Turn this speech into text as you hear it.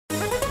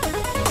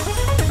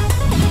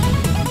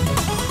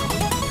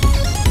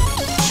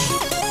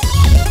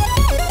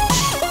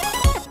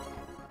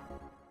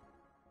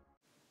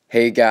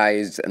Hey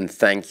guys, and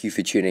thank you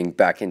for tuning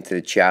back into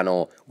the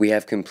channel. We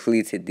have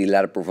completed the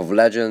Labyrinth of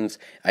Legends.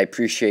 I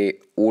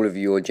appreciate all of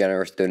your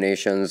generous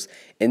donations.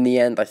 In the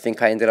end, I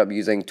think I ended up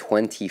using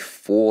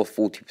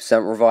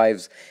 40%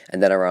 revives,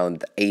 and then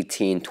around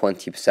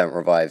 20%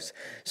 revives.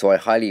 So I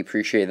highly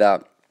appreciate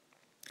that.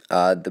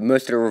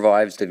 Most of the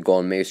revives did go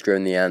on Maestro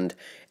in the end.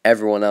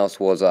 Everyone else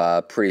was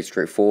pretty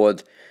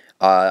straightforward.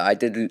 I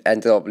did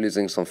end up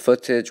losing some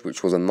footage,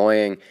 which was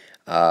annoying.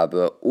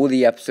 But all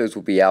the episodes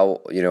will be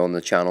out, on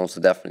the channel, so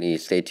definitely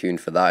stay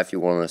tuned for that if you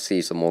want to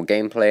see some more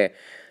gameplay.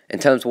 In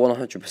terms of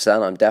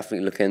 100%, I'm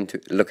definitely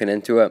looking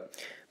into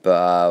it,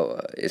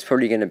 but it's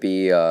probably going to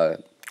be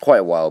quite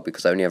a while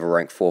because I only have a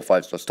rank 4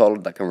 5-star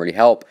solid that can really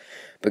help.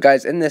 But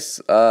guys, in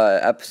this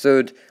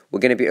episode,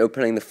 we're going to be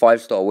opening the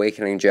 5-star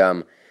Awakening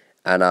gem,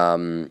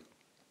 and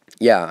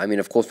yeah, I mean,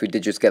 of course, we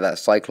did just get that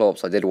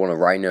Cyclops. I did want a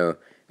Rhino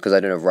because I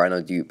don't have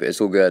Rhino dupe, but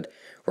it's all good.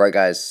 Right,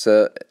 guys,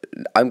 so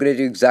I'm going to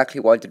do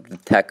exactly what I did with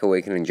the Tech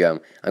Awakening Gem.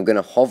 I'm going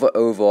to hover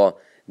over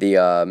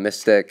the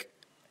Mystic,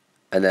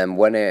 and then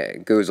when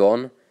it goes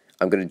on,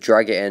 I'm going to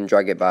drag it in,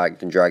 drag it back,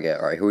 then drag it.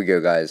 Alright, here we go,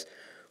 guys.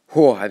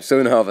 Whew, I'm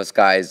so nervous,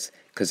 guys,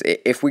 because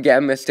if we get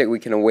a Mystic, we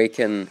can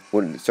awaken...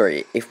 Well,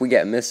 sorry, if we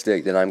get a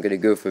Mystic, then I'm going to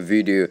go for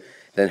Voodoo,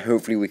 then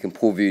hopefully we can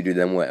pull Voodoo,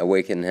 then we'll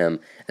awaken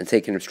him, and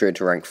take him straight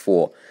to rank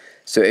 4.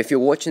 So if you're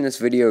watching this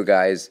video,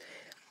 guys...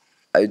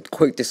 A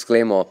quick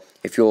disclaimer,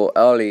 if you're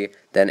early,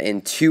 then in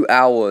 2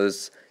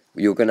 hours,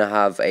 you're going to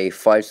have a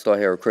 5-star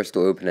Hero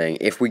Crystal opening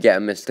if we get a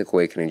Mystic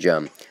Awakening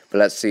Gem. But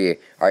let's see.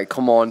 Alright,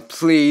 come on,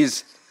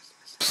 please.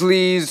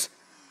 Please.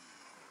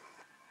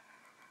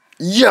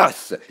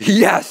 Yes!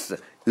 Yes!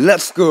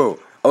 Let's go!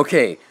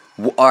 Okay,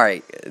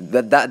 alright,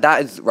 that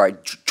is, right,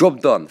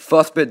 job done.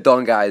 First bit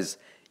done, guys.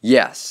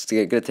 Yes, I'm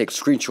going to take a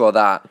screenshot of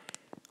that.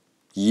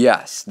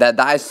 Yes, that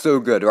is so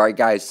good. Alright,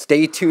 guys,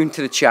 stay tuned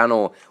to the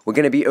channel. We're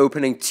going to be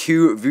opening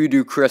 2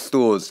 Voodoo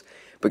Crystals.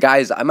 But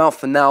guys, I'm out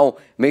for now.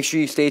 Make sure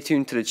you stay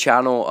tuned to the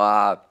channel.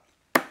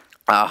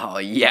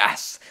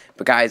 Yes.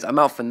 But guys, I'm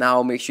out for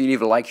now. Make sure you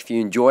leave a like if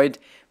you enjoyed.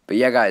 But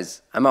yeah,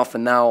 guys, I'm out for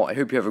now. I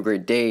hope you have a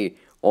great day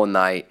or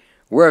night,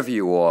 wherever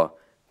you are.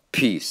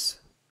 Peace.